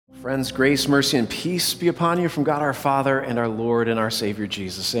Friends, grace, mercy, and peace be upon you from God our Father and our Lord and our Savior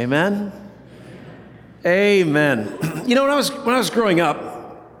Jesus. Amen? Amen. You know, when I was growing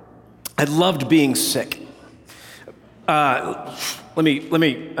up, I loved being sick. Let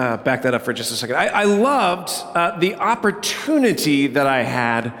me back that up for just a second. I loved the opportunity that I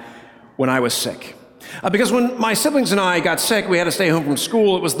had when I was sick. Because when my siblings and I got sick, we had to stay home from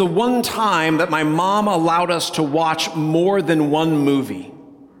school. It was the one time that my mom allowed us to watch more than one movie.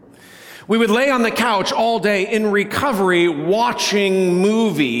 We would lay on the couch all day in recovery watching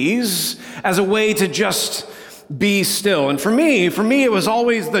movies as a way to just be still. And for me, it was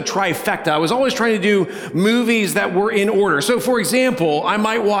always the trifecta. I was always trying to do movies that were in order. So for example, I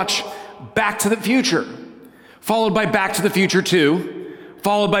might watch Back to the Future, followed by Back to the Future 2,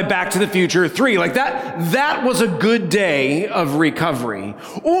 followed by Back to the Future 3. Like that was a good day of recovery.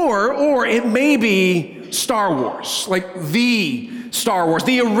 Or it may be Star Wars, like the Star Wars,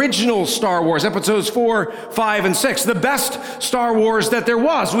 the original Star Wars, episodes 4, 5, and 6, the best Star Wars that there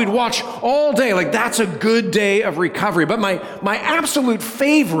was. We'd watch all day, like that's a good day of recovery. But my absolute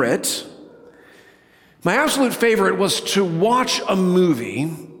favorite was to watch a movie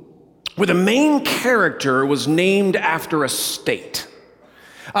where the main character was named after a state.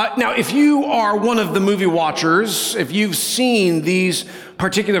 Now, if you are one of the movie watchers, if you've seen these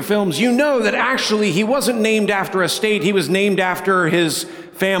particular films, you know that actually he wasn't named after a state, he was named after his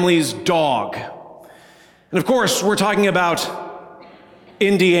family's dog. And of course, we're talking about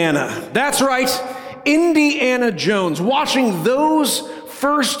Indiana. That's right, Indiana Jones. Watching those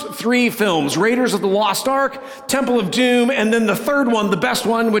first three films, Raiders of the Lost Ark, Temple of Doom, and then the third one, the best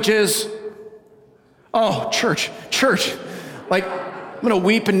one, which is, church. Like, I'm going to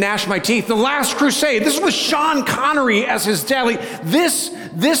weep and gnash my teeth. The Last Crusade. This is with Sean Connery as his dad. Like, this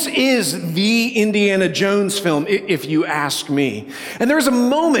is the Indiana Jones film, if you ask me. And there's a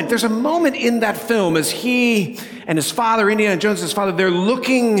moment in that film as he and his father, Indiana Jones' his father, they're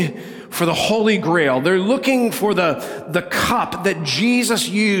looking for the Holy Grail. They're looking for the cup that Jesus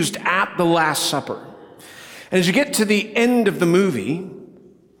used at the Last Supper. And as you get to the end of the movie,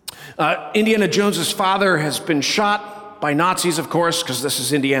 Indiana Jones' father has been shot by Nazis, of course, because this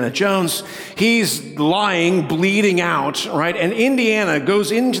is Indiana Jones. He's lying, bleeding out, right? And Indiana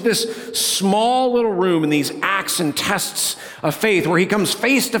goes into this small little room in these acts and tests of faith where he comes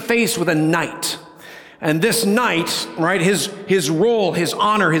face to face with a knight. And this knight, right, his role, his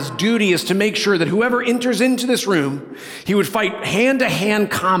honor, his duty is to make sure that whoever enters into this room, he would fight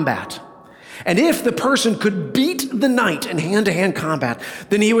hand-to-hand combat. And if the person could beat the knight in hand-to-hand combat,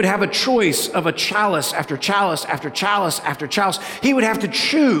 then he would have a choice of a chalice after chalice after chalice after chalice. He would have to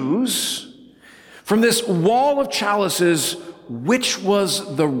choose from this wall of chalices which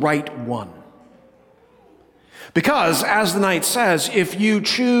was the right one. Because, as the knight says, if you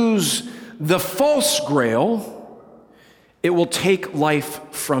choose the false grail, it will take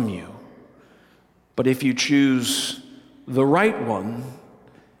life from you. But if you choose the right one,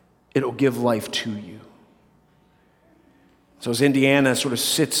 it'll give life to you. So as Indiana sort of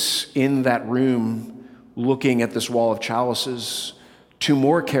sits in that room looking at this wall of chalices, two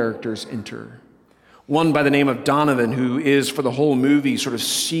more characters enter. One by the name of Donovan, who is for the whole movie sort of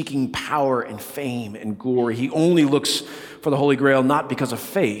seeking power and fame and glory. He only looks for the Holy Grail not because of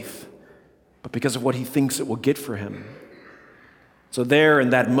faith, but because of what he thinks it will get for him. So there in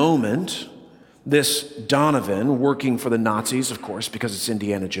that moment, this Donovan, working for the Nazis, of course, because it's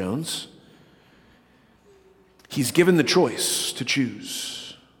Indiana Jones, he's given the choice to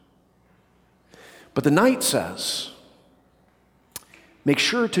choose. But the knight says, make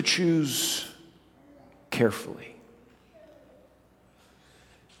sure to choose carefully.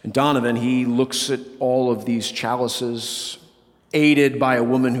 And Donovan, he looks at all of these chalices, aided by a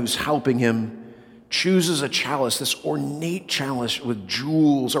woman who's helping him, chooses a chalice, this ornate chalice with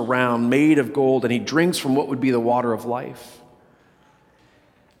jewels around, made of gold, and he drinks from what would be the water of life.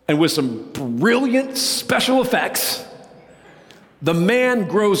 And with some brilliant special effects, the man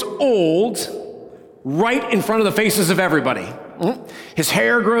grows old right in front of the faces of everybody. His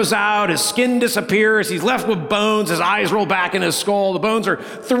hair grows out, his skin disappears, he's left with bones, his eyes roll back in his skull, the bones are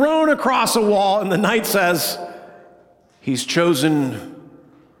thrown across a wall, and the knight says, he's chosen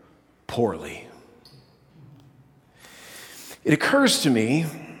poorly. It occurs to me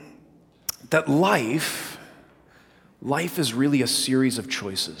that life is really a series of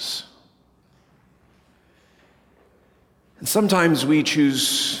choices. And sometimes we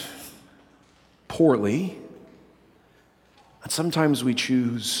choose poorly, and sometimes we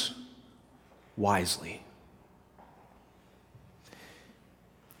choose wisely.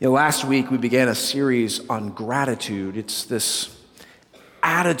 Last week we began a series on gratitude. It's this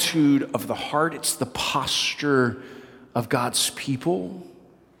attitude of the heart. It's the posture of God's people.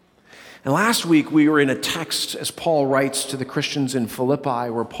 And last week we were in a text as Paul writes to the Christians in Philippi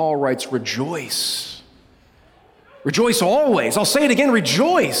where Paul writes, rejoice. Rejoice always. I'll say it again,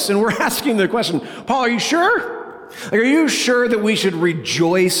 rejoice. And we're asking the question, Paul, are you sure? Like, are you sure that we should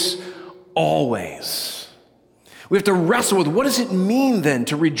rejoice always? We have to wrestle with what does it mean then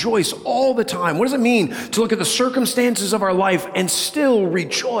to rejoice all the time? What does it mean to look at the circumstances of our life and still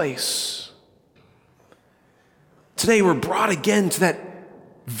rejoice? Today we're brought again to that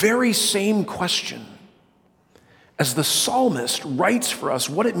very same question as the psalmist writes for us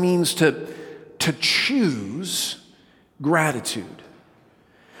what it means to choose gratitude.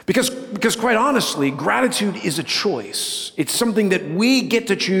 Because quite honestly, gratitude is a choice. It's something that we get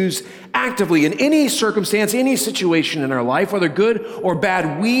to choose actively in any circumstance, any situation in our life, whether good or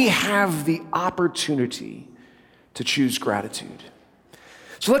bad. We have the opportunity to choose gratitude.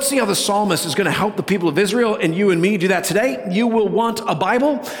 So let's see how the psalmist is going to help the people of Israel and you and me do that today. You will want a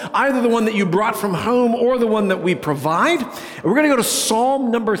Bible, either the one that you brought from home or the one that we provide. And we're going to go to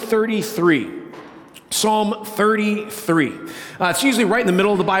Psalm number 33. Psalm 33. It's usually right in the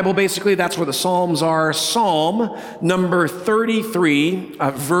middle of the Bible, basically. That's where the Psalms are. Psalm number 33,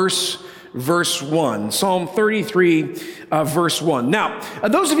 verse 1. Psalm 33, verse 1. Now,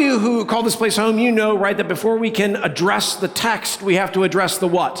 those of you who call this place home, you know, right, that before we can address the text, we have to address the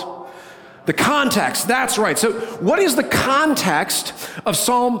what? The context. That's right. So what is the context of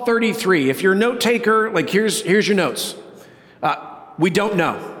Psalm 33? If you're a note taker, like here's your notes. We don't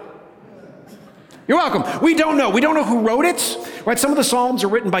know. You're welcome. We don't know. We don't know who wrote it, right? Some of the Psalms are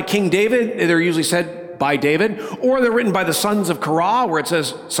written by King David. They're usually said by David, or they're written by the sons of Korah, where it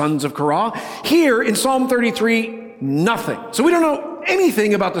says sons of Korah. Here in Psalm 33, nothing. So we don't know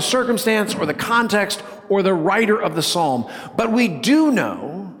anything about the circumstance or the context or the writer of the Psalm. But we do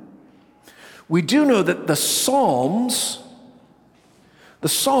know that the Psalms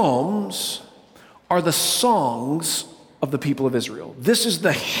are the songs of the people of Israel. This is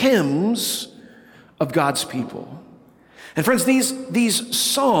the hymns of God's people. And friends, these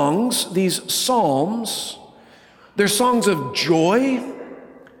songs, these psalms, they're songs of joy,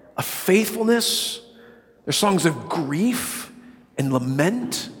 of faithfulness. They're songs of grief and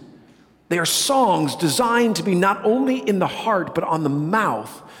lament. They are songs designed to be not only in the heart, but on the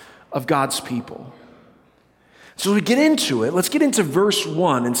mouth of God's people. So as we get into it, let's get into verse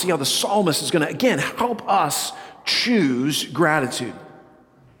 1 and see how the psalmist is going to, again, help us choose gratitude.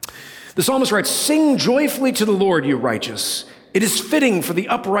 The psalmist writes, "Sing joyfully to the Lord, you righteous. It is fitting for the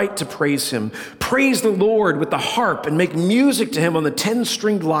upright to praise him. Praise the Lord with the harp and make music to him on the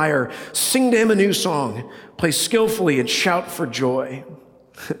 10-stringed lyre. Sing to him a new song. Play skillfully and shout for joy."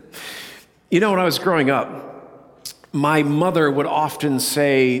 You know, when I was growing up, my mother would often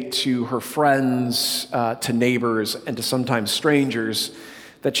say to her friends, to neighbors, and to sometimes strangers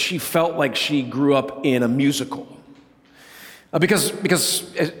that she felt like she grew up in a musical. Because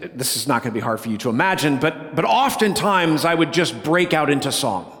this is not going to be hard for you to imagine, but oftentimes I would just break out into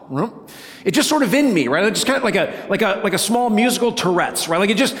song. It just sort of in me, right? It's just kind of like a small musical Tourette's, right?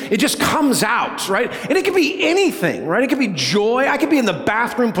 Like it just comes out, right? And it could be anything, right? It could be joy. I could be in the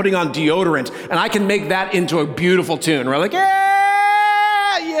bathroom putting on deodorant, and I can make that into a beautiful tune, right? Like yeah,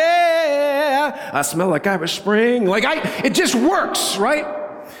 I smell like Irish Spring. It just works, right?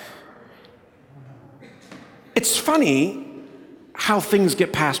 It's funny how things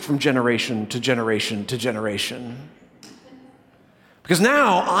get passed from generation to generation to generation. Because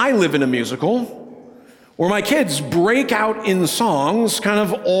now I live in a musical where my kids break out in songs kind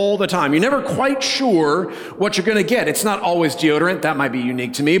of all the time. You're never quite sure what you're going to get. It's not always deodorant. That might be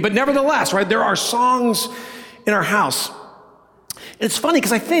unique to me. But nevertheless, right, there are songs in our house. And it's funny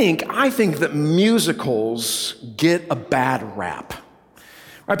because I think that musicals get a bad rap.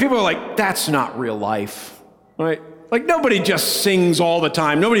 Right? People are like, that's not real life. Right? Like nobody just sings all the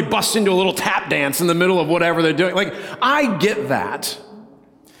time. Nobody busts into a little tap dance in the middle of whatever they're doing. Like I get that.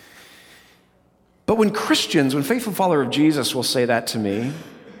 But when faithful follower of Jesus will say that to me,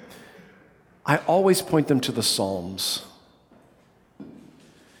 I always point them to the Psalms.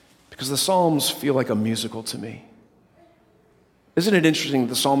 Because the Psalms feel like a musical to me. Isn't it interesting that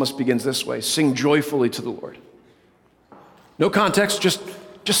the psalmist begins this way? Sing joyfully to the Lord. No context, just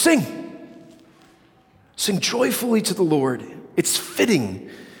sing. Sing joyfully to the Lord. It's fitting.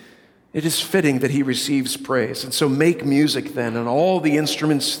 It is fitting that he receives praise. And so make music then on all the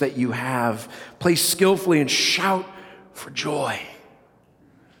instruments that you have. Play skillfully and shout for joy.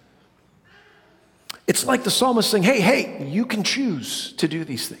 It's like the psalmist saying, hey, you can choose to do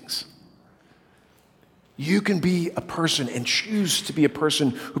these things. You can be a person and choose to be a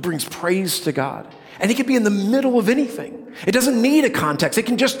person who brings praise to God. And it can be in the middle of anything. It doesn't need a context. It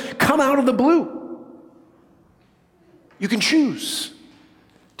can just come out of the blue. You can choose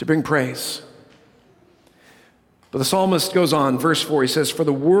to bring praise. But the psalmist goes on, verse 4, he says, "For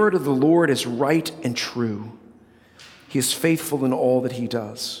the word of the Lord is right and true. He is faithful in all that he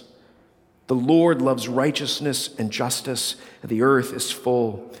does. The Lord loves righteousness and justice, and the earth is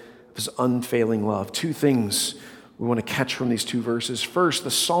full of his unfailing love." Two things we want to catch from these two verses. First,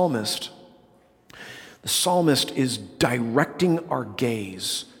 the psalmist is directing our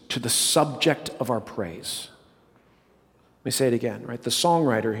gaze to the subject of our praise. Let me say it again, right? The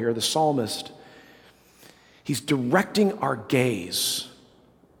songwriter here, the psalmist, he's directing our gaze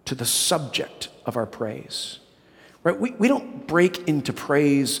to the subject of our praise. Right? We don't break into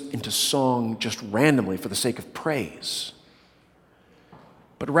praise, into song just randomly for the sake of praise.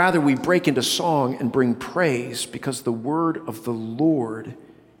 But rather we break into song and bring praise because the word of the Lord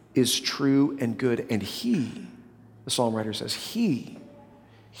is true and good. And he, the psalm writer says, he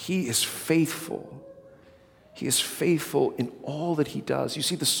is faithful. He is faithful in all that he does. You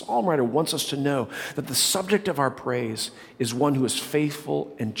see, the psalm writer wants us to know that the subject of our praise is one who is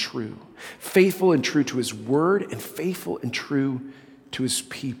faithful and true. Faithful and true to his word and faithful and true to his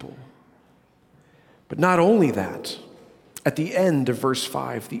people. But not only that, at the end of verse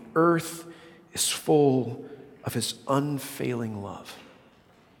 5, the earth is full of his unfailing love.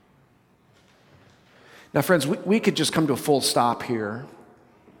 Now, friends, we could just come to a full stop here,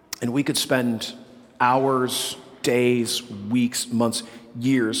 and we could spend hours, days, weeks, months,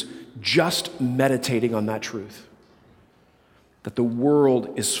 years just meditating on that truth, that the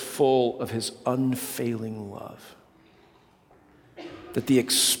world is full of his unfailing love, that the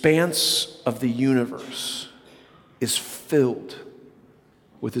expanse of the universe is filled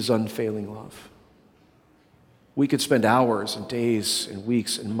with his unfailing love. We could spend hours and days and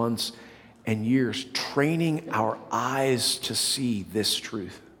weeks and months and years training our eyes to see this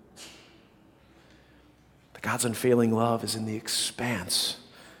truth. That God's unfailing love is in the expanse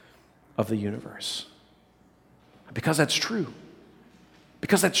of the universe. Because that's true,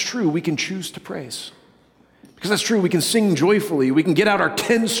 we can choose to praise. Because that's true, we can sing joyfully. We can get out our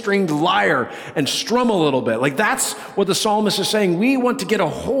 10-stringed lyre and strum a little bit. Like that's what the psalmist is saying. We want to get a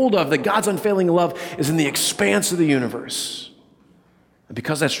hold of that God's unfailing love is in the expanse of the universe. And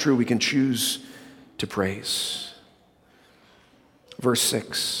because that's true, we can choose to praise. Verse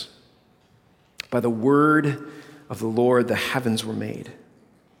 6, by the word of the Lord the heavens were made,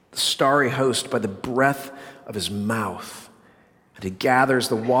 the starry host by the breath of his mouth. And he gathers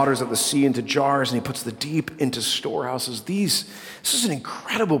the waters of the sea into jars, and he puts the deep into storehouses. This is an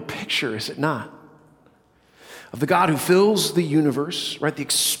incredible picture, is it not? Of the God who fills the universe, right? The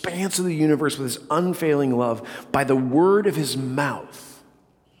expanse of the universe with his unfailing love by the word of his mouth,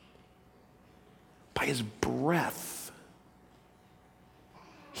 by his breath.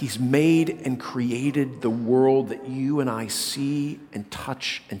 He's made and created the world that you and I see and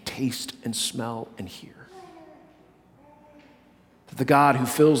touch and taste and smell and hear. The God who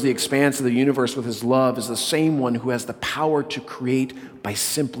fills the expanse of the universe with his love is the same one who has the power to create by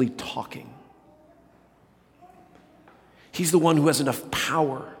simply talking. He's the one who has enough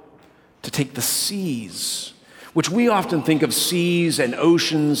power to take the seas, which we often think of seas and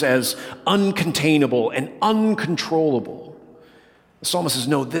oceans as uncontainable and uncontrollable. The psalmist says,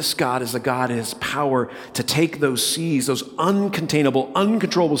 no, this God is a God who has power to take those seas, those uncontainable,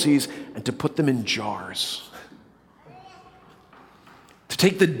 uncontrollable seas, and to put them in jars. To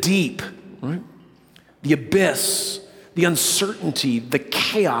take the deep, right? The abyss, the uncertainty, the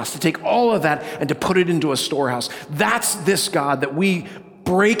chaos, to take all of that and to put it into a storehouse. That's this God that we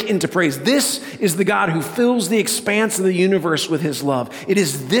break into praise. This is the God who fills the expanse of the universe with his love. It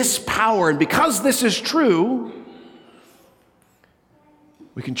is this power, and because this is true,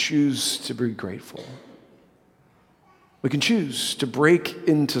 we can choose to be grateful. We can choose to break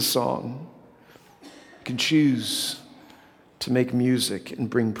into song. We can choose to make music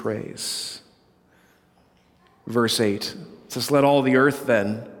and bring praise. Verse 8 says, let all the earth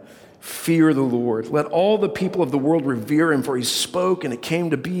then fear the Lord. Let all the people of the world revere him, for he spoke and it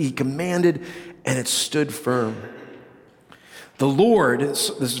came to be. He commanded and it stood firm. The Lord, this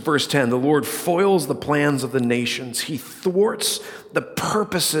is verse 10, the Lord foils the plans of the nations. He thwarts the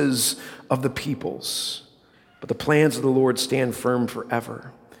purposes of the peoples. But the plans of the Lord stand firm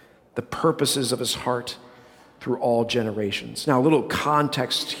forever, the purposes of his heart through all generations. Now, a little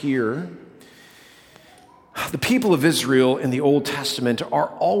context here. The people of Israel in the Old Testament are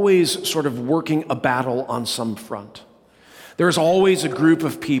always sort of working a battle on some front. There's always a group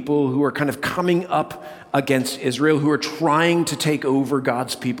of people who are kind of coming up against Israel, who are trying to take over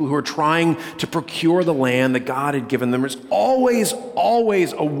God's people, who are trying to procure the land that God had given them. There's always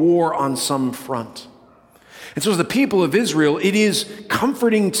a war on some front. And so as the people of Israel, it is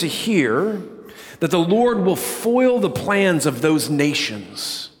comforting to hear that the Lord will foil the plans of those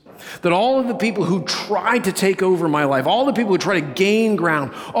nations. That all of the people who try to take over my life, all the people who try to gain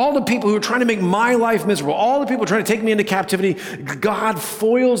ground, all the people who are trying to make my life miserable, all the people trying to take me into captivity, God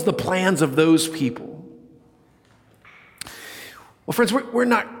foils the plans of those people. Well, friends, we're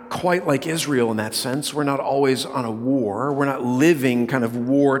not quite like Israel in that sense. We're not always on a war. We're not living kind of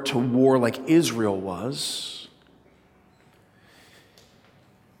war to war like Israel was.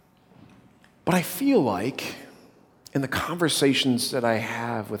 But I feel like in the conversations that I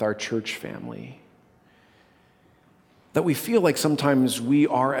have with our church family, that we feel like sometimes we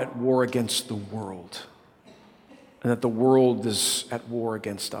are at war against the world, and that the world is at war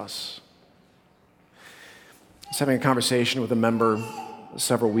against us. I was having a conversation with a member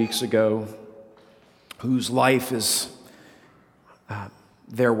several weeks ago whose life is,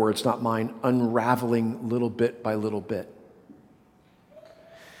 their words, not mine, unraveling little bit by little bit.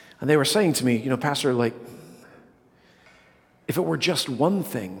 And they were saying to me, Pastor, if it were just one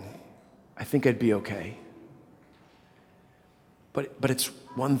thing, I think I'd be okay. But it's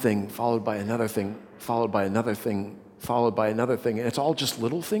one thing followed by another thing, followed by another thing, followed by another thing, and it's all just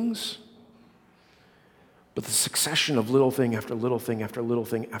little things. But the succession of little thing after little thing after little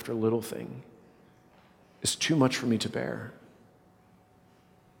thing after little thing is too much for me to bear.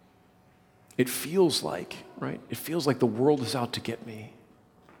 It feels like, right? It feels like the world is out to get me.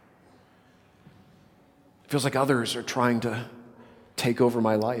 It feels like others are trying to take over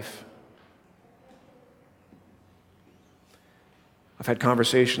my life. I've had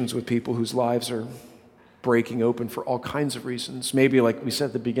conversations with people whose lives are breaking open for all kinds of reasons. Maybe, like we said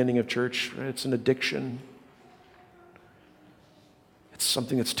at the beginning of church, it's an addiction. It's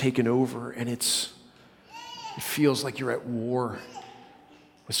something that's taken over, and it feels like you're at war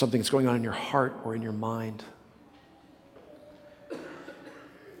with something that's going on in your heart or in your mind.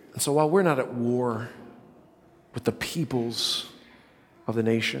 And so while we're not at war with the peoples of the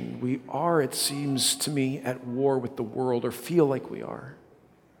nation, we are, it seems to me, at war with the world, or feel like we are.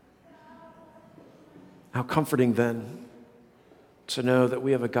 How comforting then to know that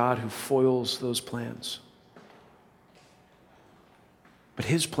we have a God who foils those plans. But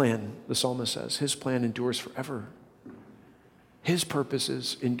his plan, the psalmist says, his plan endures forever. His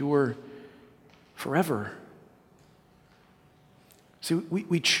purposes endure forever. See,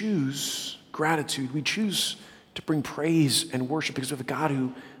 we choose gratitude. We choose to bring praise and worship because we have a God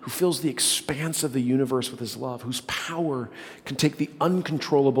who fills the expanse of the universe with his love, whose power can take the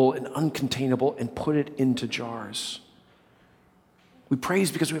uncontrollable and uncontainable and put it into jars. We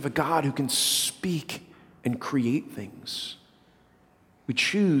praise because we have a God who can speak and create things. We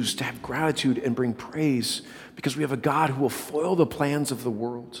choose to have gratitude and bring praise because we have a God who will foil the plans of the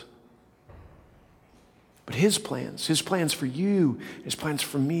world. But his plans for you, his plans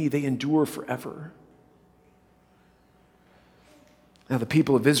for me, they endure forever. Now, the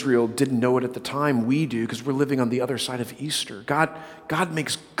people of Israel didn't know it at the time. We do, because we're living on the other side of Easter. God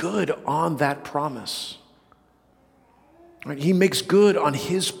makes good on that promise. Right? He makes good on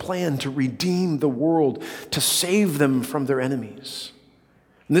his plan to redeem the world, to save them from their enemies.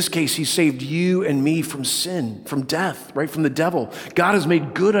 In this case, he saved you and me from sin, from death, right? From the devil. God has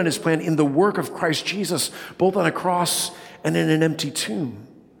made good on his plan in the work of Christ Jesus, both on a cross and in an empty tomb.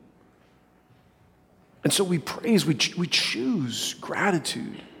 And so we praise, we choose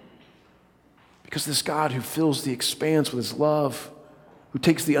gratitude because this God who fills the expanse with his love, who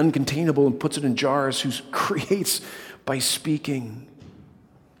takes the uncontainable and puts it in jars, who creates by speaking,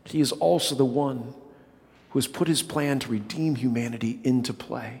 he is also the one who has put his plan to redeem humanity into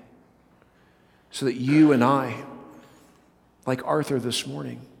play so that you and I, like Arthur this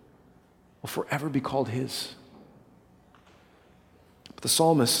morning, will forever be called his. But the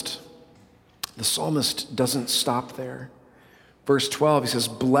psalmist doesn't stop there. Verse 12, he says,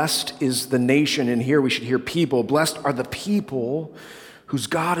 blessed is the nation, and here we should hear people. Blessed are the people whose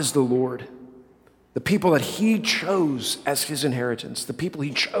God is the Lord, the people that he chose as his inheritance, the people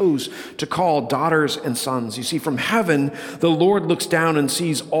he chose to call daughters and sons. You see, from heaven, the Lord looks down and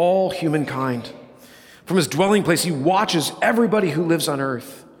sees all humankind. From his dwelling place, he watches everybody who lives on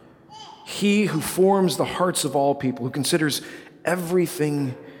earth. He who forms the hearts of all people, who considers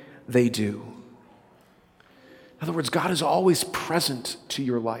everything they do. In other words, God is always present to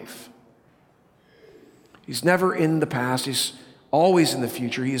your life. He's never in the past. He's always in the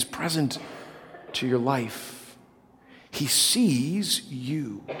future. He is present to your life. He sees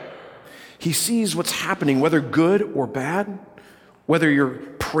you. He sees what's happening, whether good or bad, whether you're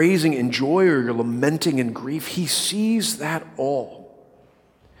praising in joy or you're lamenting in grief. He sees that all.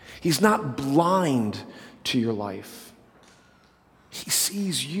 He's not blind to your life. He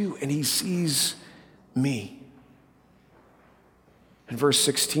sees you and he sees me. In verse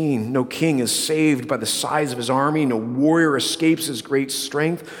 16, no king is saved by the size of his army. No warrior escapes his great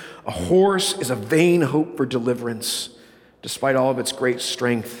strength. A horse is a vain hope for deliverance. Despite all of its great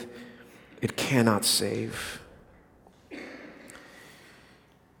strength, it cannot save.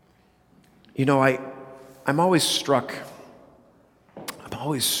 You know, I'm always struck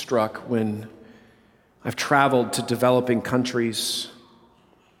when I've traveled to developing countries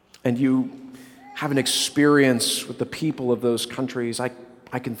and you have an experience with the people of those countries. I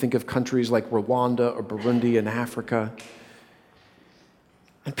can think of countries like Rwanda or Burundi in Africa.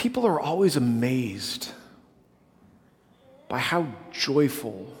 And people are always amazed by how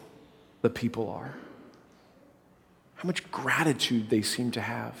joyful the people are, how much gratitude they seem to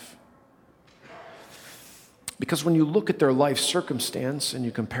have. Because when you look at their life circumstance and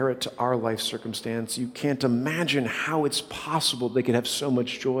you compare it to our life circumstance, you can't imagine how it's possible they could have so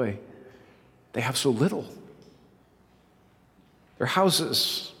much joy. They have so little. Their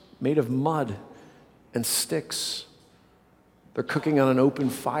houses made of mud and sticks. They're cooking on an open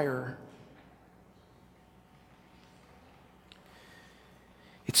fire.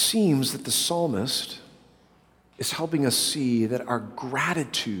 It seems that the psalmist is helping us see that our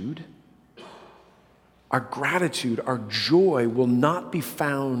gratitude, our joy will not be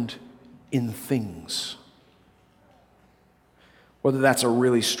found in things. Whether that's a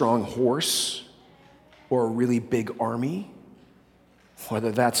really strong horse or a really big army,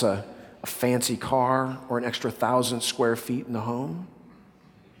 whether that's a fancy car or an extra 1,000 square feet in the home.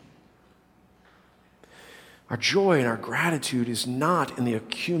 Our joy and our gratitude is not in the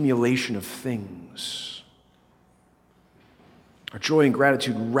accumulation of things. Our joy and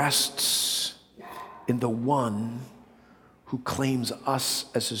gratitude rests in the one who claims us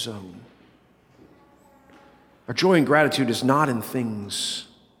as his own. Our joy and gratitude is not in things,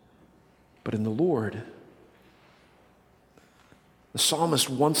 but in the Lord. The psalmist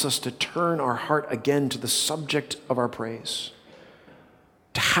wants us to turn our heart again to the subject of our praise,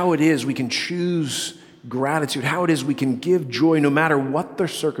 to how it is we can choose gratitude, how it is we can give joy no matter what the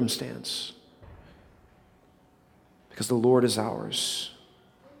circumstance, because the Lord is ours.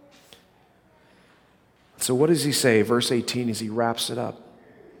 So what does he say? Verse 18 as he wraps it up.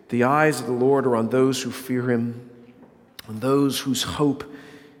 The eyes of the Lord are on those who fear him, on those whose hope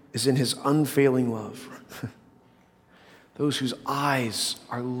is in his unfailing love. Those whose eyes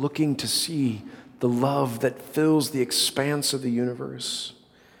are looking to see the love that fills the expanse of the universe.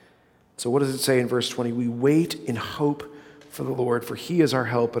 So what does it say in verse 20? We wait in hope for the Lord, for he is our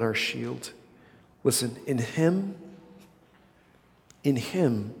help and our shield. Listen, in him,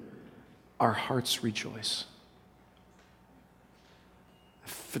 our hearts rejoice.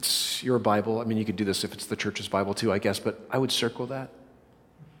 If it's your Bible, I mean, you could do this if it's the church's Bible too, I guess, but I would circle that.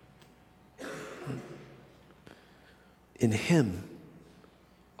 In him,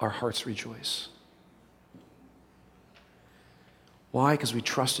 our hearts rejoice. Why? Because we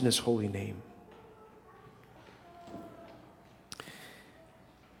trust in his holy name.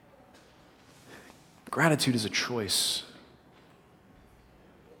 Gratitude is a choice.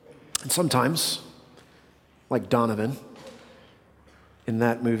 And sometimes, like Donovan in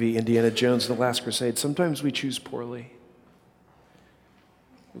that movie, Indiana Jones and the Last Crusade, sometimes we choose poorly.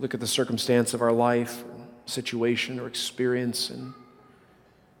 We look at the circumstance of our life, situation, or experience, and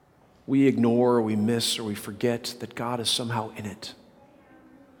we ignore, or we miss, or we forget that God is somehow in it.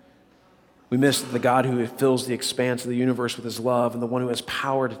 We miss the God who fills the expanse of the universe with his love, and the one who has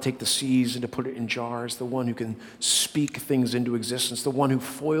power to take the seas and to put it in jars, the one who can speak things into existence, the one who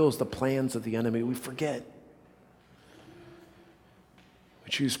foils the plans of the enemy. We forget. We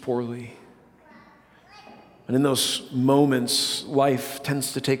choose poorly. And in those moments, life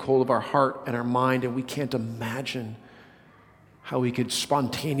tends to take hold of our heart and our mind, and we can't imagine how we could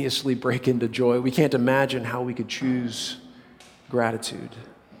spontaneously break into joy. We can't imagine how we could choose gratitude.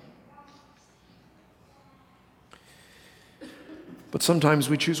 But sometimes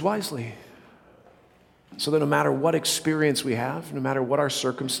we choose wisely. So that no matter what experience we have, no matter what our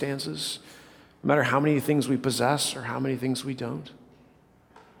circumstances, no matter how many things we possess or how many things we don't,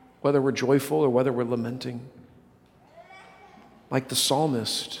 whether we're joyful or whether we're lamenting, like the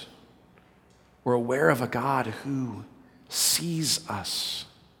psalmist, we're aware of a God who sees us,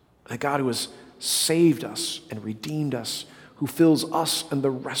 a God who has saved us and redeemed us, who fills us and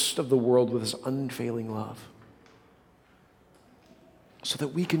the rest of the world with his unfailing love. so that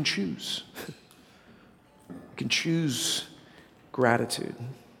we can choose. We can choose gratitude.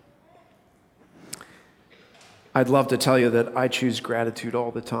 I'd love to tell you that I choose gratitude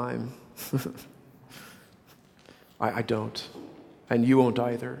all the time. I don't, and you won't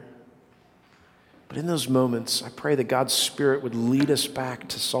either. But in those moments, I pray that God's Spirit would lead us back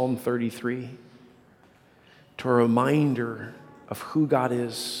to Psalm 33, to a reminder of who God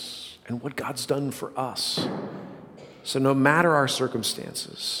is and what God's done for us. So no matter our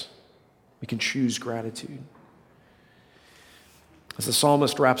circumstances, we can choose gratitude. As the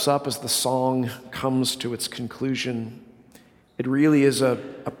psalmist wraps up, as the song comes to its conclusion, it really is a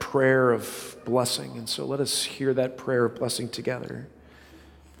prayer of blessing. And so let us hear that prayer of blessing together.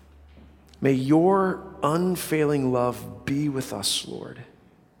 May your unfailing love be with us, Lord.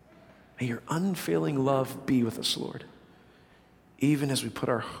 May your unfailing love be with us, Lord, even as we put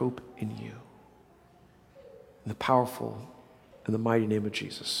our hope in you. In the powerful and the mighty name of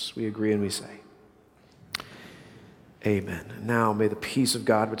Jesus, we agree and we say, amen. Now may the peace of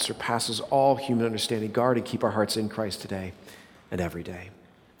God, which surpasses all human understanding, guard and keep our hearts in Christ today and every day.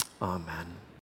 Amen.